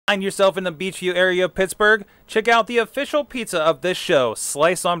Find yourself in the Beachview area of Pittsburgh? Check out the official pizza of this show,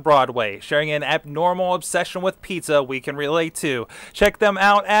 Slice on Broadway, sharing an abnormal obsession with pizza we can relate to. Check them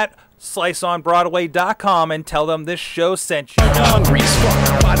out at sliceonbroadway.com and tell them this show sent you. Hungry as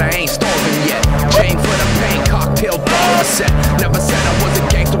fuck, but I ain't starving yet. Chain for the pain, cocktail dollar set. Never said I was a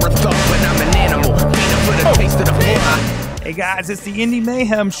gangster or thug, but I'm an animal. Peanut for the taste of the floor. Hey guys, it's the Indy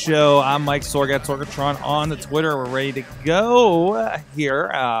Mayhem Show. I'm Mike Sorg at Sorgatron on the Twitter. We're ready to go here.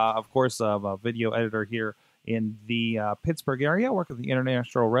 Of course, I'm a video editor here in the Pittsburgh area. I work with the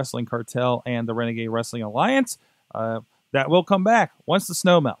International Wrestling Cartel and the Renegade Wrestling Alliance. That will come back once the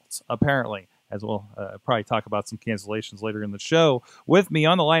snow melts, apparently, as we'll probably talk about some cancellations later in the show. With me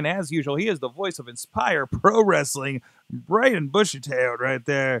on the line, as usual, he is the voice of Inspire Pro Wrestling, bright and bushy-tailed right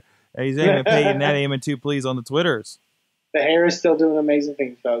there. He's Eamon Paton, at Eamon 2, please, on the Twitters. The hair is still doing amazing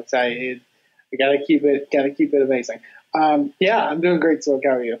things, folks. I gotta keep it amazing. Yeah, I'm doing great. So how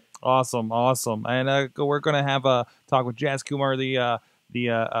are you? Awesome. And we're gonna have a talk with Jazz Kumar, the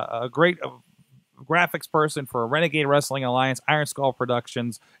great graphics person for Renegade Wrestling Alliance, Iron Skull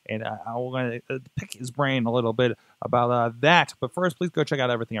Productions, and we're going to pick his brain a little bit about that. But first, please go check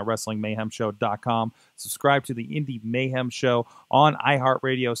out everything at WrestlingMayhemShow.com. Subscribe to the Indy Mayhem Show on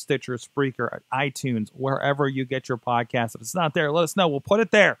iHeartRadio, Stitcher, Spreaker, iTunes, wherever you get your podcast. If it's not there, let us know. We'll put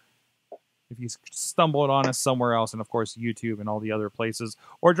it there. If you stumbled on us somewhere else, and of course YouTube and all the other places,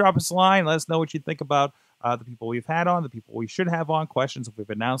 or drop us a line. Let us know what you think about the people we've had on, the people we should have on, questions if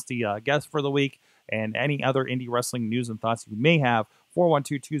we've announced the guest for the week, and any other indie wrestling news and thoughts you may have.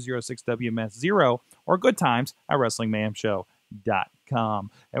 412-206-WMS0 or good times at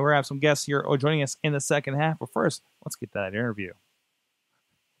WrestlingMayhemShow.com. And we're going to have some guests here joining us in the second half. But first, let's get to that interview.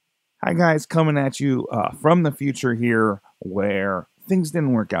 Hi, guys. Coming at you from the future here where things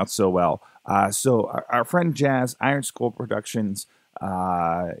didn't work out so well. So our friend Jazz, Iron Skull Productions,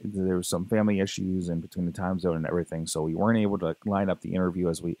 there was some family issues in between the time zone and everything, so we weren't able to line up the interview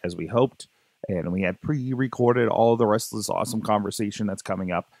as we hoped, and we had pre-recorded all the rest of this awesome conversation that's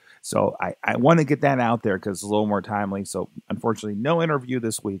coming up. So I want to get that out there because it's a little more timely. So unfortunately, no interview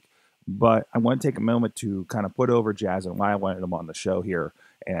this week, but I want to take a moment to kind of put over Jazz and why I wanted him on the show here,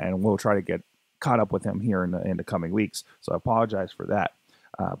 and we'll try to get caught up with him here in the coming weeks. So I apologize for that.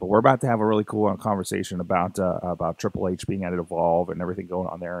 But we're about to have a really cool conversation about Triple H being at Evolve and everything going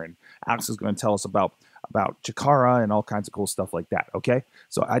on there. And Alex is going to tell us about Chikara and all kinds of cool stuff like that. Okay,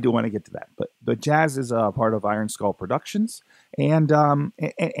 so I do want to get to that. But Jazz is a part of Iron Skull Productions, and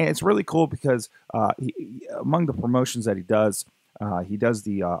it's really cool because among the promotions that he does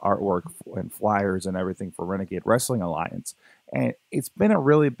the artwork and flyers and everything for Renegade Wrestling Alliance, and it's been a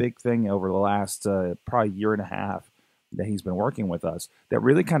really big thing over the last probably year and a half that he's been working with us that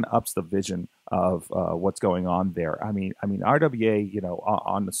really kind of ups the vision of what's going on there. I mean, RWA,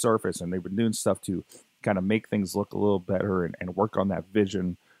 on the surface, and they've been doing stuff to kind of make things look a little better and work on that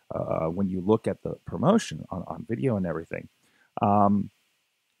vision when you look at the promotion on video and everything. But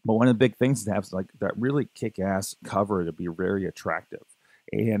one of the big things is to have like that really kick-ass cover to be very attractive.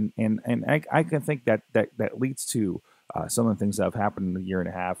 And I can think that leads to some of the things that have happened in a year and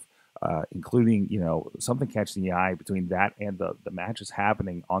a half, including, something catching the eye between that and the matches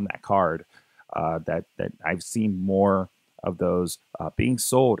happening on that card, that I've seen more of those being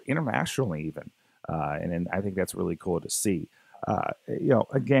sold internationally even. And I think that's really cool to see.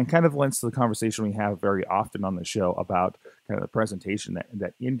 Again, kind of lends to the conversation we have very often on the show about kind of the presentation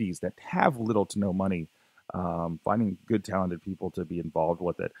that indies that have little to no money, finding good, talented people to be involved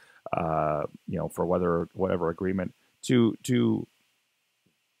with it, for whatever agreement to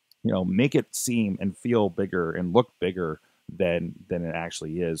make it seem and feel bigger and look bigger than it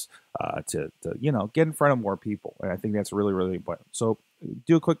actually is, to get in front of more people. And I think that's really, really important. So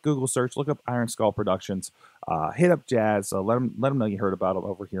do a quick Google search, look up Iron Skull Productions, hit up Jazz, let him know you heard about him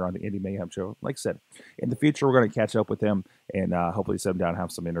over here on the Indy Mayhem Show. Like I said, in the future, we're going to catch up with him and hopefully sit him down and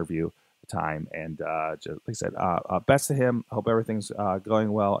have some interview time. And just like I said, best to him. Hope everything's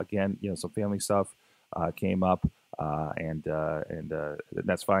going well. Again, some family stuff came up, and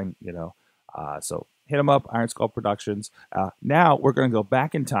that's fine, so hit him up, Iron Skull Productions. Now we're going to go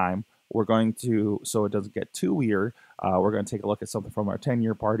back in time. We're going to, so it doesn't get too weird, we're going to take a look at something from our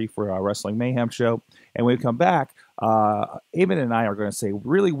 10-year party for our Wrestling Mayhem Show. And when we come back, Eamon and I are going to say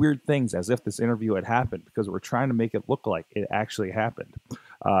really weird things as if this interview had happened, because we're trying to make it look like it actually happened.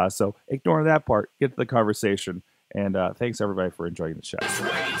 So ignore that part, get to the conversation, and thanks everybody for enjoying the show.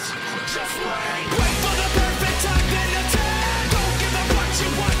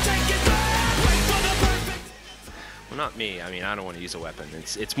 Well, not me. I mean, I don't want to use a weapon.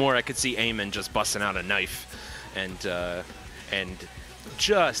 It's more I could see Eamon just busting out a knife and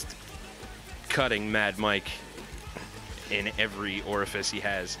just cutting Mad Mike in every orifice he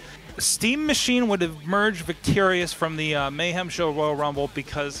has. Steam Machine would have emerged victorious from the Mayhem Show Royal Rumble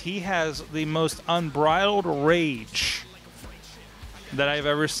because he has the most unbridled rage that I've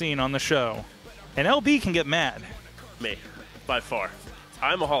ever seen on the show. And LB can get mad. Me, by far.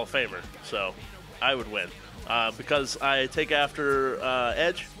 I'm a Hall of Famer, so I would win. Because I take after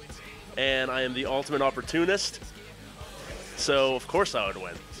Edge, and I am the ultimate opportunist, so of course I would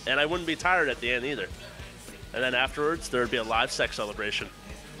win. And I wouldn't be tired at the end either. And then afterwards, there would be a live sex celebration.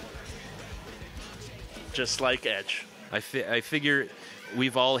 Just like Edge. I figure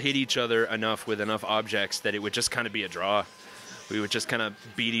we've all hit each other enough with enough objects that it would just kind of be a draw. We would just kind of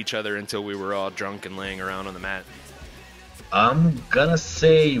beat each other until we were all drunk and laying around on the mat. I'm gonna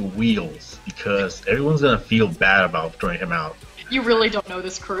say Wheels, because everyone's gonna feel bad about throwing him out. You really don't know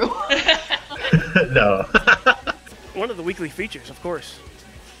this crew. No. One of the weekly features, of course.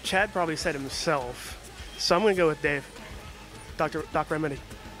 Chad probably said himself, so I'm gonna go with Dave. Doc Remedy.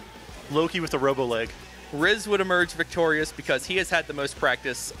 Loki with the robo leg. Riz would emerge victorious because he has had the most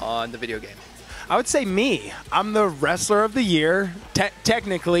practice on the video game. I would say me. I'm the wrestler of the year,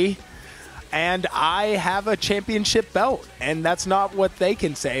 technically, and I have a championship belt. And that's not what they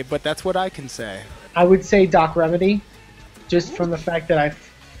can say, but that's what I can say. I would say Doc Remedy, just from the fact that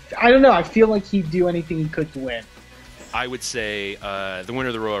I don't know, I feel like he'd do anything he could to win. I would say the winner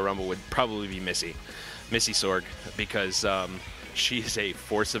of the Royal Rumble would probably be Missy Sorg, because she is a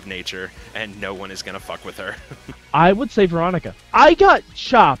force of nature, and no one is going to fuck with her. I would say Veronica. I got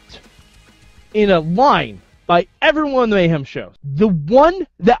chopped in a line by everyone on the Mayhem show. The one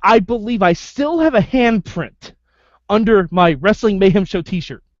that I believe I still have a handprint under my Wrestling Mayhem Show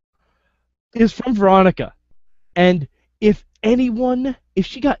t-shirt is from Veronica. And if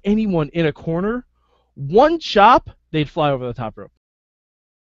she got anyone in a corner, one chop, they'd fly over the top rope.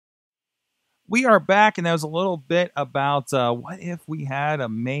 We are back, and that was a little bit about what if we had a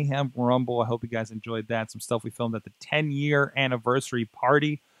Mayhem Rumble. I hope you guys enjoyed that. Some stuff we filmed at the 10-year anniversary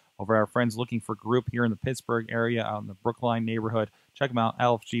party over at our friends Looking for Group here in the Pittsburgh area, out in the Brookline neighborhood. Check them out,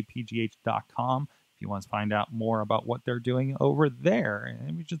 lfgpgh.com, if you want to find out more about what they're doing over there.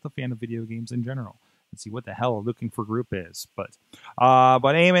 And we're just a fan of video games in general, and see what the hell Looking for Group is. But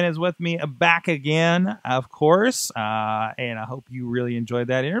Eamon is with me back again, of course, and I hope you really enjoyed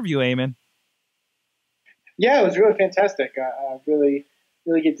that interview, Eamon. Yeah, it was really fantastic. I really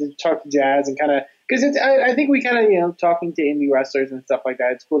get to talk to Jazz and kind of, because I think we kind of, talking to indie wrestlers and stuff like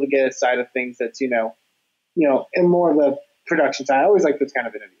that, it's cool to get a side of things that's, and more of the production side. I always like those kind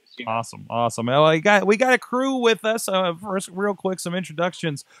of interviews. Awesome. Well, we got a crew with us. First, real quick, some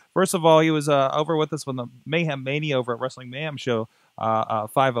introductions. First of all, he was over with us when the Mayhem Mania over at Wrestling Mayhem Show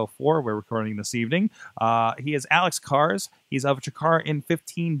 504 we're recording this evening. He is Alex Kahrs. He's of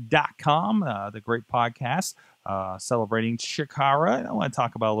ChikaraIn15.com, the great podcast celebrating Chikara. I want to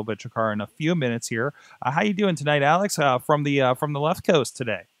talk about a little bit of Chikara in a few minutes here. How you doing tonight, Alex? From the left coast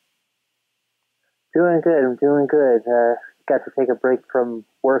today. Doing good. I'm doing good. Got to take a break from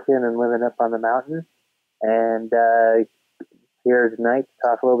working and living up on the mountain, and here tonight to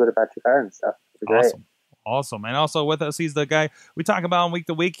talk a little bit about Chikara and stuff. Great. Awesome. And also with us, he's the guy we talk about week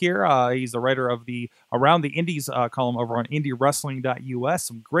to week here. He's the writer of the Around the Indies column over on IndyWrestling.us.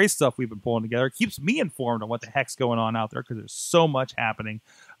 Some great stuff we've been pulling together. Keeps me informed on what the heck's going on out there because there's so much happening.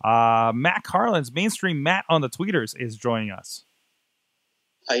 Matt Carlins, Mainstream Matt on the tweeters, is joining us.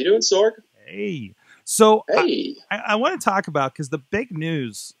 How you doing, Sorg? Hey. So hey. I want to talk about, because the big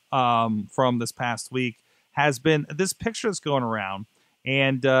news from this past week has been this picture that's going around.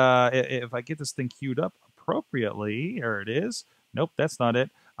 And if I get this thing queued up appropriately, there it is. Nope, that's not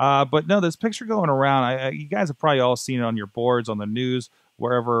it. But no, this picture going around, you guys have probably all seen it on your boards, on the news,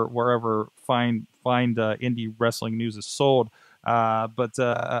 wherever fine indie wrestling news is sold. But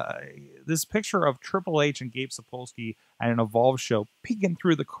this picture of Triple H and Gabe Sapolsky at an Evolve show, peeking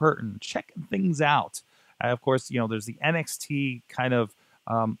through the curtain, checking things out. Of course, there's the NXT kind of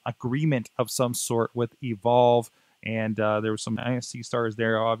agreement of some sort with Evolve. And there were some NXT stars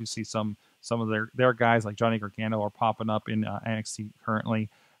there. Obviously, some of their guys like Johnny Gargano are popping up in NXT currently.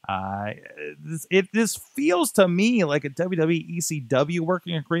 This feels to me like a WWE ECW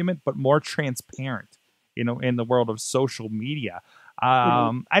working agreement, but more transparent, in the world of social media.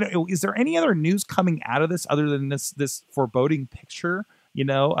 Is there any other news coming out of this other than this foreboding picture?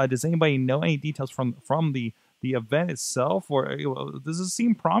 Does anybody know any details from the event itself, or does it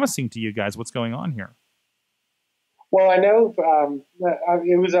seem promising to you guys? What's going on here? Well, I know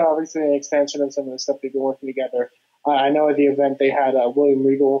it was obviously an extension of some of the stuff they've been working together. I know at the event they had William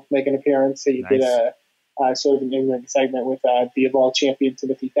Regal make an appearance. He did a sort of an in-ring segment with the Evolve champion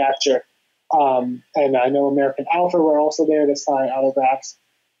Timothy Thatcher. And I know American Alpha were also there to sign autographs.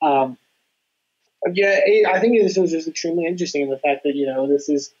 I think this was just extremely interesting in the fact that, this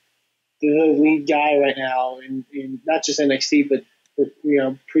is the lead guy right now in not just NXT, but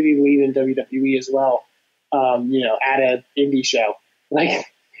pretty lead in WWE as well, at an indie show.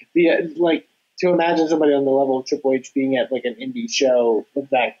 To imagine somebody on the level of Triple H being at like an indie show with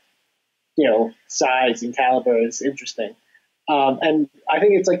that, size and caliber is interesting. And I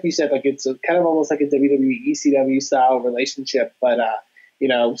think it's like you said, like it's kind of almost like a WWE ECW style relationship. But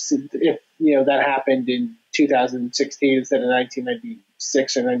if that happened in 2016 instead of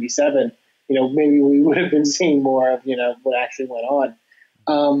 1996 or 97, maybe we would have been seeing more of what actually went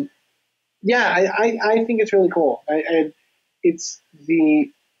on. I think it's really cool. It's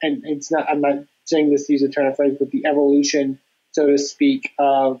not. I'm not saying this to use a turn of phrase, but the evolution, so to speak,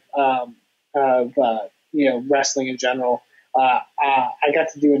 of wrestling in general. I got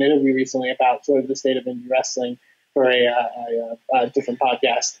to do an interview recently about sort of the state of indie wrestling for a different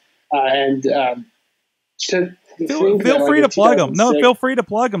podcast, feel free to plug them. No, feel free to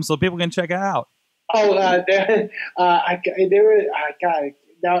plug them so people can check it out. Oh, now I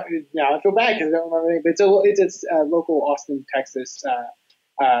feel bad because I don't remember anything, but it's a local Austin, Texas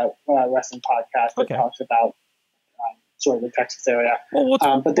wrestling podcast that talks about sort of the Texas area. Well,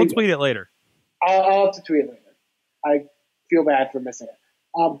 we'll tweet it later. I'll have to tweet it later. I feel bad for missing it.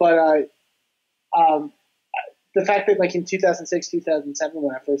 The fact that like in 2006, 2007,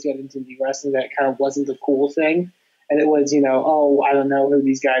 when I first got into indie wrestling, that kind of wasn't the cool thing. And it was, I don't know who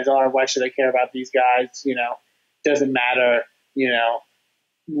these guys are. Why should I care about these guys? Doesn't matter.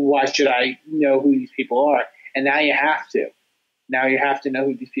 Why should I know who these people are? And now you have to. Now you have to know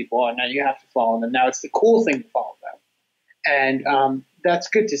who these people are. Now you have to follow them. Now it's the cool thing to follow them. And that's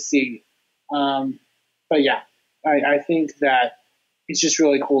good to see. But yeah, I think that it's just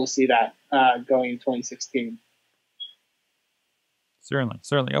really cool to see that going in 2016. Certainly.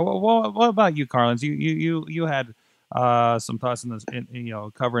 What about you, Carlins? You had some thoughts in this,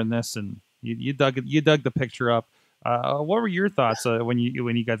 covering this, and you dug the picture up. What were your thoughts when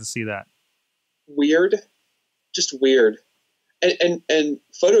you got to see that? Weird, just weird, and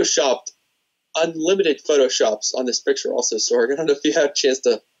photoshopped, unlimited photoshops on this picture. Also, Sorg, I don't know if you had a chance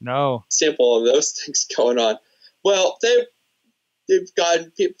to sample all of those things going on. Well, they've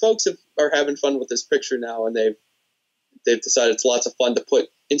gotten folks are having fun with this picture now, and they've decided it's lots of fun to put,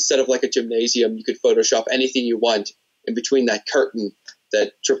 instead of like a gymnasium, you could Photoshop anything you want in between that curtain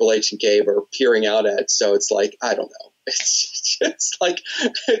that Triple H and Gabe are peering out at. So it's like, I don't know. It's like,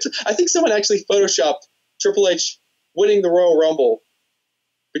 I think someone actually Photoshopped Triple H winning the Royal Rumble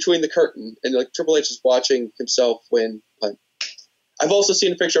between the curtain, and like Triple H is watching himself win. But I've also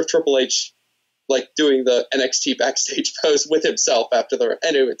seen a picture of Triple H like doing the NXT backstage pose with himself after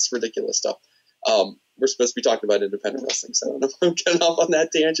I know it's ridiculous stuff. We're supposed to be talking about independent wrestling, so I don't know if I'm getting off on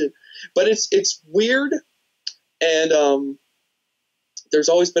that tangent. But it's weird, and there's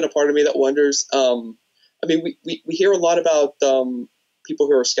always been a part of me that wonders. We hear a lot about people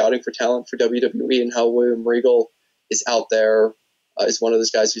who are scouting for talent for WWE and how William Regal is out there, is one of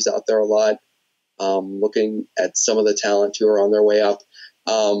those guys who's out there a lot, looking at some of the talent who are on their way up.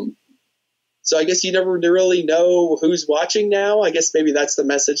 So I guess you never really know who's watching now. I guess maybe that's the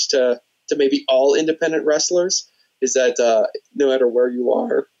message to maybe all independent wrestlers, is that no matter where you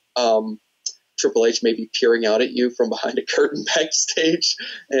are, Triple H may be peering out at you from behind a curtain backstage,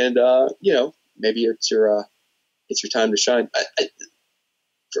 and maybe it's your time to shine.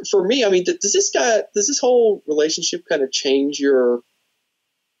 For me, does this whole relationship kind of change how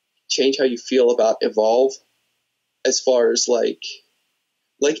you feel about Evolve, as far as like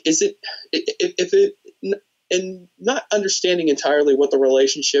is it if it and not understanding entirely what the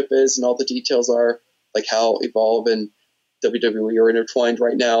relationship is and all the details are, like how Evolve and WWE are intertwined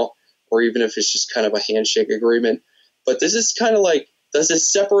right now, or even if it's just kind of a handshake agreement. But this is kind of like, does it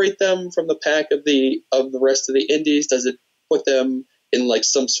separate them from the pack of the rest of the indies? Does it put them in like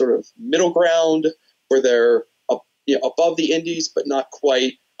some sort of middle ground where they're above the indies but not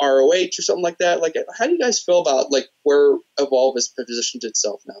quite ROH or something like that? Like, how do you guys feel about like where Evolve has positioned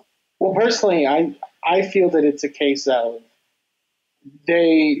itself now? Well, personally, I feel that it's a case of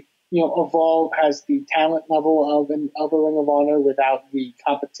Evolve has the talent level of a Ring of Honor without the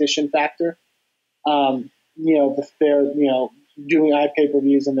competition factor. They're doing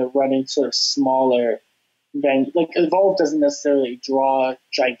pay-per-views and they're running sort of smaller venues. Like Evolve doesn't necessarily draw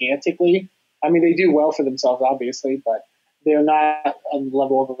gigantically. They do well for themselves, obviously, but they're not on the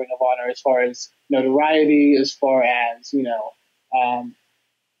level of a Ring of Honor as far as notoriety, as far as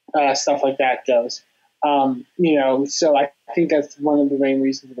stuff like that goes. You know, so I think that's one of the main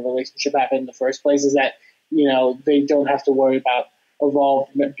reasons the relationship happened in the first place is that, you know, they don't have to worry about Evolve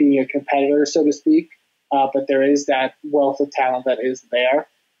being a competitor, so to speak. But there is that wealth of talent that is there.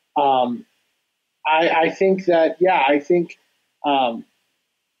 I think that,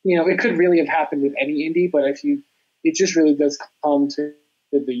 you know, it could really have happened with any indie, but it just really does come to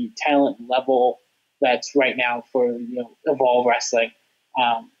the talent level that's right now for, you know, Evolve Wrestling.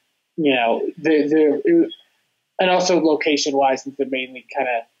 You know, and also location wise, since they're mainly kind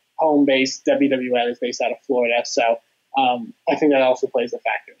of home based, WWN is based out of Florida. So, I think that also plays a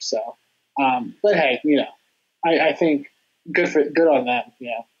factor. So, but hey, you know, I think good on them, you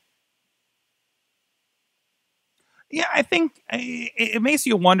know. Yeah, I think it makes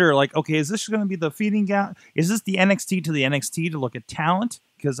you wonder, like, okay, is this going to be the feeding gap? Is this the NXT to the NXT to look at talent?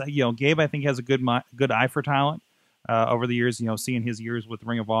 Because, you know, Gabe, I think, has a good eye for talent over the years, you know, seeing his years with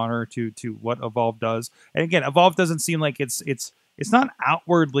Ring of Honor to what Evolve does. And again, Evolve doesn't seem like it's not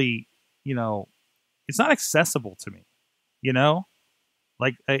outwardly, you know, it's not accessible to me, you know,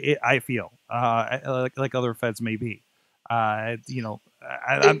 like I feel like other feds may be. You know,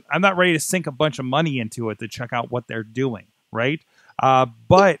 I'm not ready to sink a bunch of money into it to check out what they're doing, right?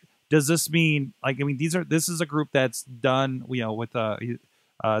 But does this mean, like, I mean, this is a group that's done, you know, with the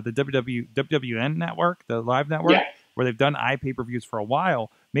WWN network, the live network, where they've done pay-per-views for a while.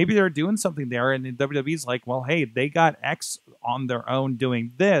 Maybe they're doing something there, and the WWE's like, well, hey, they got X on their own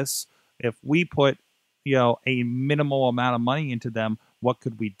doing this. If we put, you know, a minimal amount of money into them, what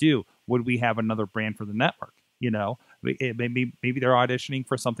could we do? Would we have another brand for the network? You know, maybe they're auditioning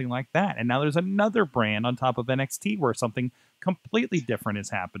for something like that. And now there's another brand on top of NXT where something completely different is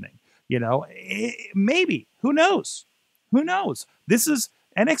happening. You know, maybe. Who knows? Who knows?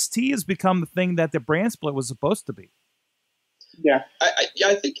 NXT has become the thing that the brand split was supposed to be. Yeah.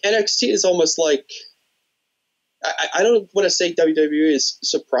 I think NXT is almost like, I don't want to say WWE is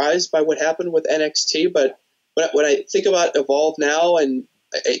surprised by what happened with NXT, but when I think about Evolve now, and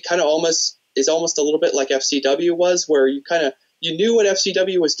it kind of is almost a little bit like FCW was, where you knew what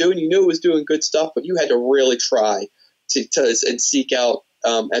FCW was doing, you knew it was doing good stuff, but you had to really try and seek out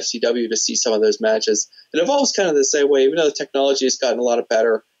FCW to see some of those matches. And Evolve's kind of the same way, even though the technology has gotten a lot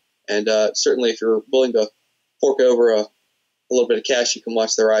better, and certainly if you're willing to fork over a little bit of cash, you can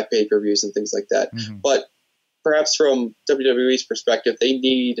watch their pay-per-views and things like that. Mm-hmm. But perhaps from WWE's perspective, they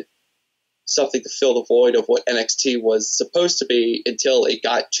need something to fill the void of what NXT was supposed to be until it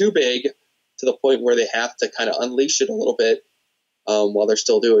got too big to the point where they have to kind of unleash it a little bit while they're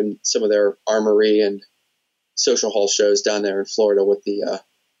still doing some of their Armory and Social Hall shows down there in Florida with the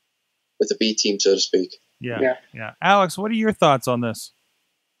B team, so to speak. Yeah. Alex, what are your thoughts on this?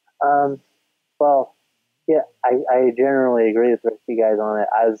 Well, yeah, I generally agree with the rest of you guys on it.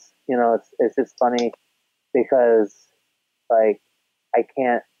 You know, it's just funny because, like, I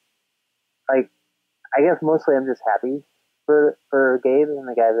can't, like, I guess mostly I'm just happy for Gabe and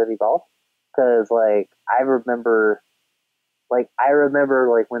the guys at Evolve, because, like, I remember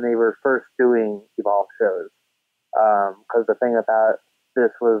when they were first doing Evolve shows, because the thing about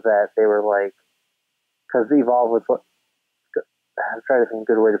this was that they were like, because Evolve was, I'm trying to think of a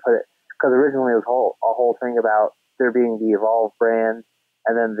good way to put it, because originally it was a whole thing about there being the Evolve brand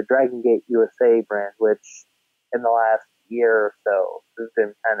and then the Dragon Gate USA brand, which in the last year or so has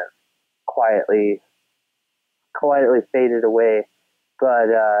been kind of quietly faded away. But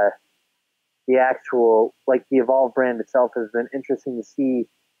the actual, like, the Evolve brand itself has been interesting to see.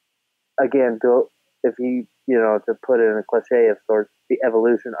 Again, if you know, to put it in a cliche of sorts, the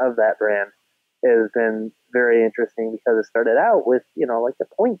evolution of that brand has been very interesting, because it started out with, you know, like, the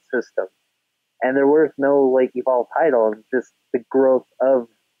point system, and there was no, like, Evolve title, and just the growth of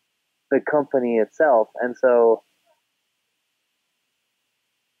the company itself. And so,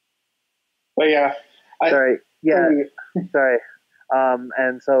 well, yeah, sorry.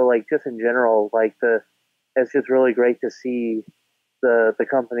 And so, like, just in general, like, it's just really great to see the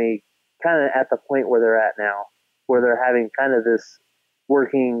company kind of at the point where they're at now, where they're having kind of this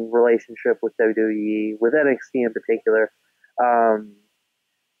working relationship with WWE, with NXT in particular.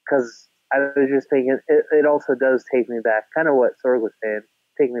 Because I was just thinking, it also does take me back, kind of what Sorg was saying,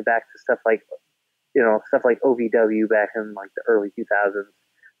 take me back to stuff like OVW back in, like, the early 2000s,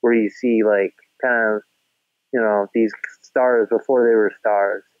 where you see, like, kind of, you know, these stars before they were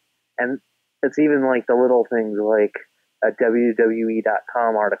stars. And it's even, like, the little things, like a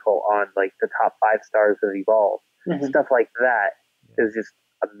WWE.com article on, like, the top 5 stars of Evolve. Mm-hmm. Stuff like that is just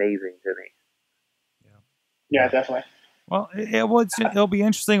amazing to me. Yeah, definitely. Well, it'll be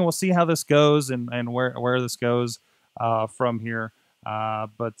interesting. We'll see how this goes and where this goes from here.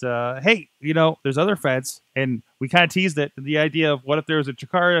 Hey, there's other feds, and we kind of teased it. The idea of what if there was a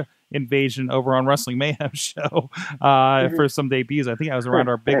Chikara invasion over on Wrestling Mayhem show for some debuts. I think that was around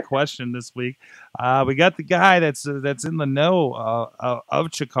our big question this week. We got the guy that's in the know of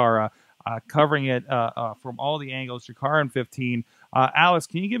Chikara, covering it from all the angles. Chikara in 15. Alex,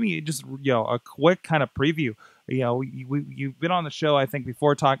 can you give me just a quick kind of preview? You've been on the show, I think,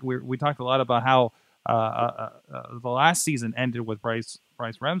 before talking. We talked a lot about how the last season ended with Bryce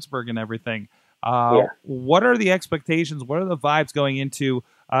Remsburg and everything. What are the expectations? What are the vibes going into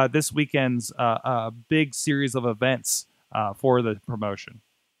this weekend's big series of events for the promotion?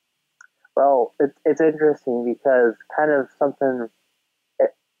 Well, it's interesting because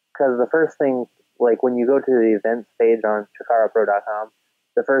because the first thing, like when you go to the events page on ChikaraPro.com,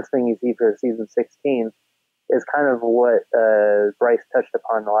 the first thing you see for season 16 is kind of what Bryce touched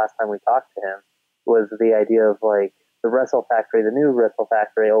upon the last time we talked to him, was the idea of like the Wrestle Factory, the new Wrestle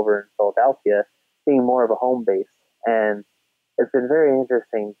Factory over in Philadelphia, being more of a home base. And it's been very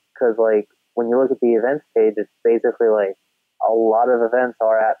interesting because like when you look at the events page, it's basically like a lot of events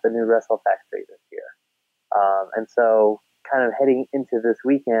are at the new Wrestle Factory this year. And so kind of heading into this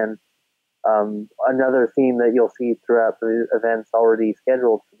weekend, another theme that you'll see throughout the events already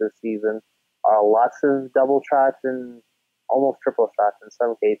scheduled for this season are lots of double shots and almost triple shots in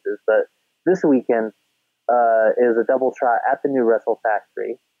some cases. But this weekend is a double shot at the new Wrestle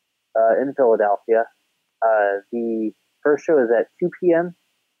Factory in Philadelphia. The first show is at 2 p.m.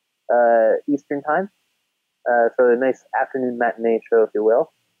 Eastern Time. So a nice afternoon matinee show, if you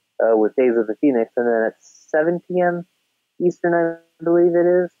will, with Days of the Phoenix. And then at 7 p.m. Eastern, I believe it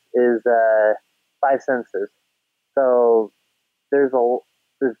is Five Senses. So there's a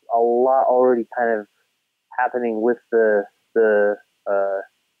lot already kind of happening with the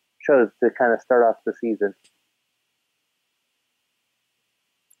shows to kind of start off the season.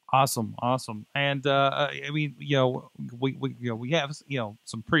 Awesome. And I mean, we have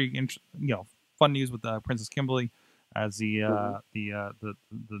some pretty fun news with Princess Kimberly as the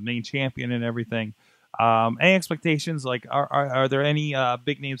main champion and everything. Any expectations? Like, are there any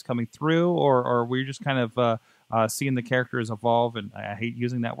big names coming through, or we're just kind of seeing the characters evolve? And I hate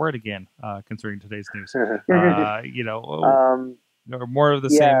using that word again, concerning today's news. Or more of the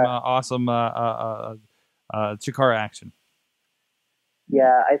same awesome Chikara action.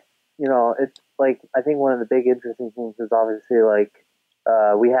 Yeah, it's like I think one of the big interesting things is obviously like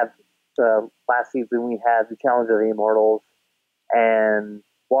we have last season we had the Challenge of the Immortals, and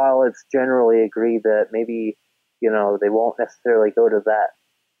while it's generally agreed that maybe they won't necessarily go to that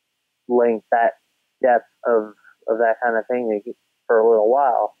length, that depth of that kind of thing for a little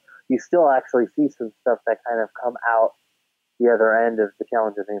while, you still actually see some stuff that kind of come out the other end of the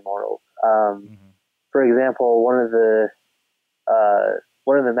Challenge of the Immortals. For example, one of the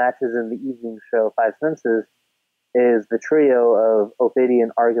matches in the evening show, Five Senses, is the trio of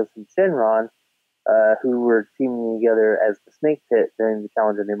Ophidian, Argus, and Shenron, who were teaming together as the Snake Pit during the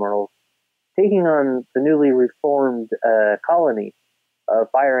Challenge of the Immortals, taking on the newly reformed colony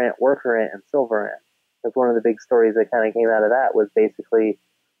of Fire Ant, Worker Ant, and Silver Ant. Because one of the big stories that kind of came out of that was basically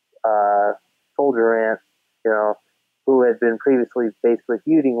Soldier Ant, who had been previously basically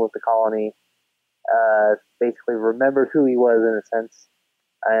feuding with the colony, basically remembered who he was in a sense.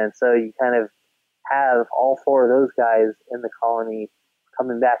 And so you kind of have all four of those guys in the colony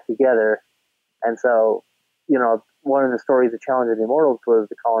coming back together. And so, one of the stories of Challenge of the Immortals was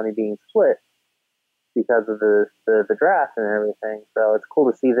the colony being split because of the draft and everything. So it's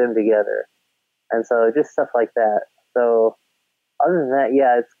cool to see them together. And so just stuff like that. So other than that,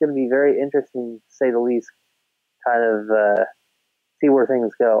 yeah, it's going to be very interesting, to say the least, kind of see where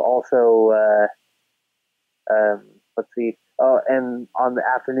things go. Also, let's see. Oh, and on the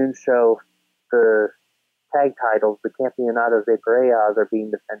afternoon show, the tag titles, the Campeonatos de Parejas, are being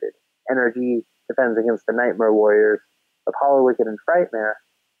defended. NRG defends against the Nightmare Warriors, Apollo, Wicked, and Frightmare.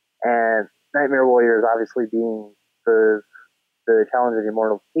 And Nightmare Warriors obviously being the Challenge of the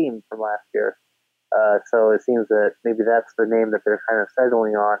Immortals team from last year. So it seems that maybe that's the name that they're kind of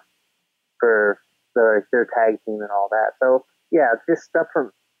settling on for their tag team and all that. So yeah, just stuff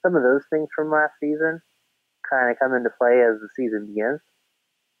from some of those things from last season kind of come into play as the season begins.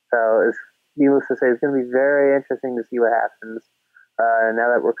 So it's needless to say, it's going to be very interesting to see what happens now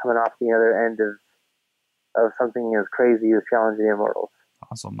that we're coming off the other end of something as crazy as Challenge of the Immortals.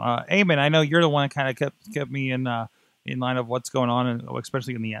 Awesome. Eamon, I know you're the one that kind of kept me in line of what's going on, and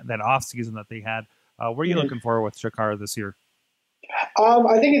especially in that off season that they had. What are you looking for with Chikara this year?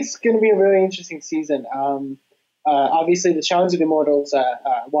 I think it's going to be a really interesting season. Obviously, the Challenge of the Immortals,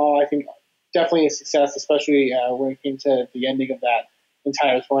 while I think definitely a success, especially when it came to the ending of that,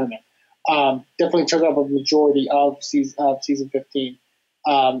 entire tournament. Definitely took up a majority of season 15.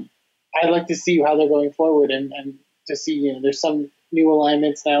 I'd like to see how they're going forward and to see, there's some new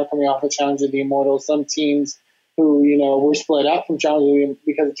alignments now coming off of Challenge of the Immortals. Some teams who, were split up from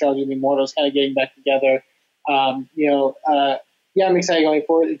because of Challenge of the Immortals kind of getting back together. I'm excited going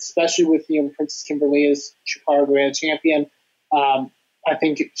forward, especially with, Princess Kimberly as Chikara Grand Champion. I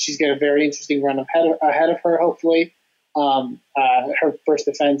think she's got a very interesting run ahead of her, hopefully. Her first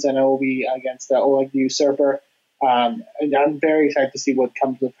defense, I know, will be against Oleg the Usurper. And I'm very excited to see what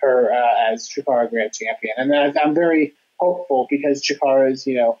comes with her as Chikara Grand Champion. And I'm very hopeful because Chikara's,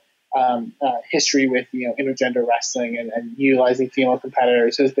 history with, intergender wrestling and utilizing female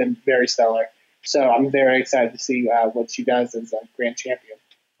competitors has been very stellar. So I'm very excited to see what she does as a Grand Champion.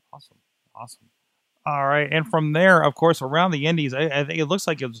 Awesome. All right. And from there, of course, around the Indies, I think it looks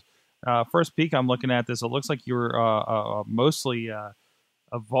like it was first peek I'm looking at this. It looks like you're mostly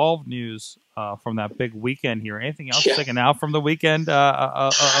Evolve news from that big weekend here. Anything else sticking out from the weekend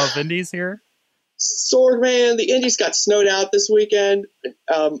of Indies here? Sorg, man, the Indies got snowed out this weekend.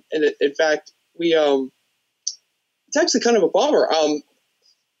 And in fact, it's actually kind of a bummer.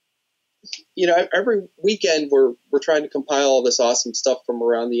 Every weekend we're trying to compile all this awesome stuff from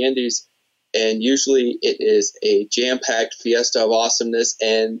around the Indies. And usually it is a jam-packed fiesta of awesomeness.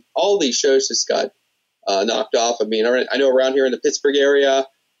 And all these shows just got knocked off. I mean, I know around here in the Pittsburgh area,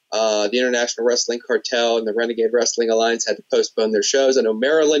 the International Wrestling Cartel and the Renegade Wrestling Alliance had to postpone their shows. I know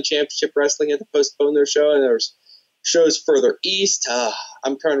Maryland Championship Wrestling had to postpone their show, and there's shows further east.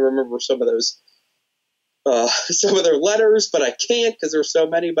 I'm trying to remember some of their letters, but I can't because there's so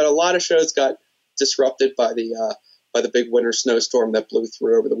many. But a lot of shows got disrupted by the big winter snowstorm that blew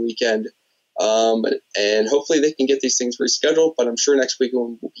through over the weekend. And hopefully they can get these things rescheduled. But I'm sure next week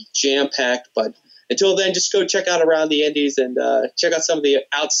will be jam packed. But until then, just go check out around the Indies and check out some of the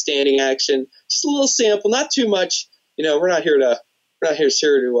outstanding action. Just a little sample, not too much. We're not here to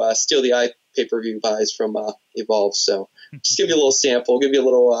steal the pay-per-view buys from Evolve. So just give you a little sample, give you a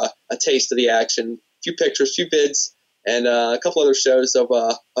little a taste of the action, a few pictures, a few vids, and a couple other shows of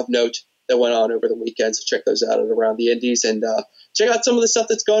note that went on over the weekend. So check those out at Around the Indies and check out some of the stuff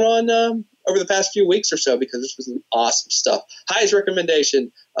that's going on over the past few weeks or so, because this was some awesome stuff. Highest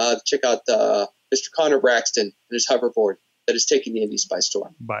recommendation, check out Mr. Connor Braxton and his hoverboard that is taking the Indies by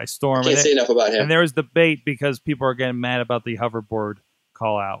storm. I can't say enough about him. And there was debate because people are getting mad about the hoverboard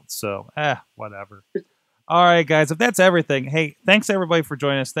call out. So, whatever. All right, guys, if that's everything, hey, thanks everybody for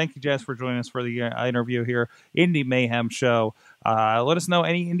joining us. Thank you, Jess, for joining us for the interview here, Indy Mayhem Show. Let us know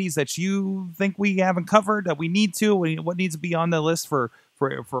any indies that you think we haven't covered that we need to, what needs to be on the list for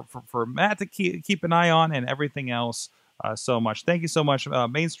Matt to keep an eye on, and everything else. So much. Thank you so much,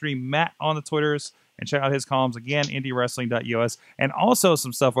 Mainstream Matt on the Twitters, and check out his columns again, indywrestling.us, and also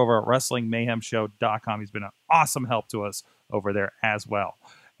some stuff over at WrestlingMayhemShow.com. He's been an awesome help to us over there as well.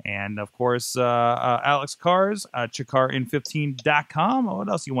 And of course, Alex Kahrs, ChikaraIn15.com. What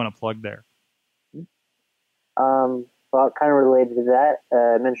else you want to plug there? Well, kind of related to that,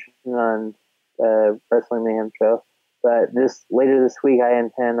 I mentioned on Wrestling Mayhem Show, but later this week I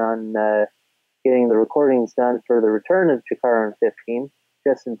intend on getting the recordings done for the return of Chikara in 15,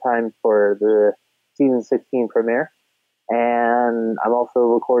 just in time for the season 16 premiere. And I'm also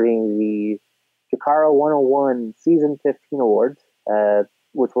recording the Chikara 101 season 15 awards,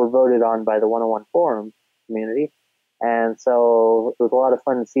 which were voted on by the 101 forum community. And so it was a lot of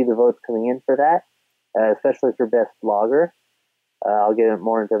fun to see the votes coming in for that, especially for best blogger. I'll get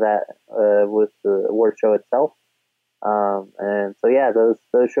more into that with the award show itself. And so, yeah, those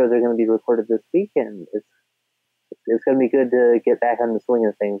shows are going to be recorded this week, and it's going to be good to get back on the swing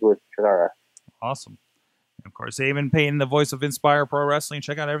of things with Chikara. Awesome. And of course, Eamon Paton, the voice of Inspire Pro Wrestling.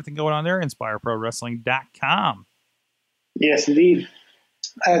 Check out everything going on there, InspireProWrestling.com. Yes, indeed.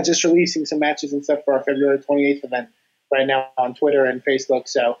 Just releasing some matches and stuff for our February 28th event right now on Twitter and Facebook.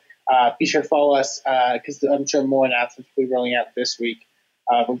 So be sure to follow us because I'm sure more announcements will be rolling out this week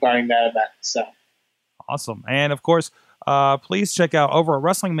regarding that event. So awesome. And of course, please check out over at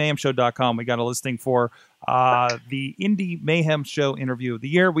WrestlingMayhemShow.com. We got a listing for the Indy Mayhem Show interview of the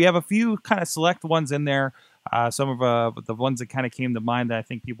year. We have a few kind of select ones in there. Some of the ones that kind of came to mind that I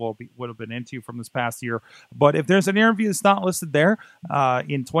think people would have been into from this past year. But if there's an interview that's not listed there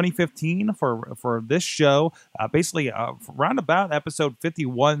in 2015 for this show, basically roundabout episode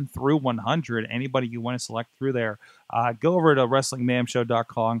 51 through 100, anybody you want to select through there, go over to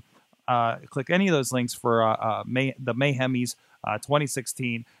WrestlingMayhemShow.com. Click any of those links for the Mayhemies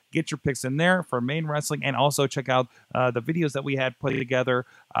 2016. Get your picks in there for main wrestling, and also check out the videos that we had put together.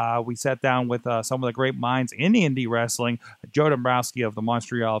 We sat down with some of the great minds in Indy Wrestling, Joe Dombrowski of the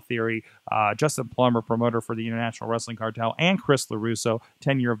Montreal Theory, Justin Plummer, promoter for the International Wrestling Cartel, and Chris LaRusso,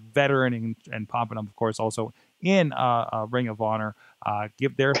 10-year veteran and popping up, of course, also in Ring of Honor.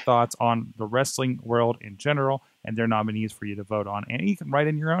 Give their thoughts on the wrestling world in general and their nominees for you to vote on. And you can write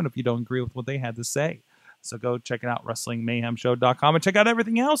in your own if you don't agree with what they had to say. So go check it out, WrestlingMayhemShow.com, and check out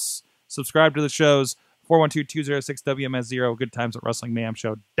everything else. Subscribe to the shows, 412-206-WMS0, Good Times at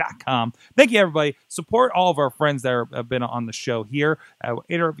WrestlingMayhemShow.com. Thank you, everybody. Support all of our friends that have been on the show here,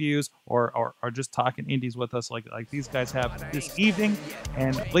 interviews, or just talking indies with us like these guys have this evening.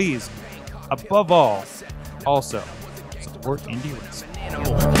 And please, above all, also support indie wrestling. For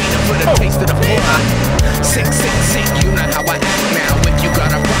the taste of the floor. Sick, you know how I act now. If you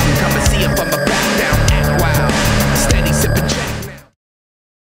got a problem, come and see if I'm a back down. Act wild, steady sipping Jack now.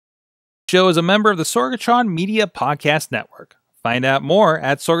 Show is a member of the Sorgatron Media Podcast Network. Find out more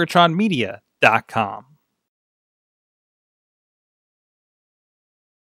at sorgatronmedia.com.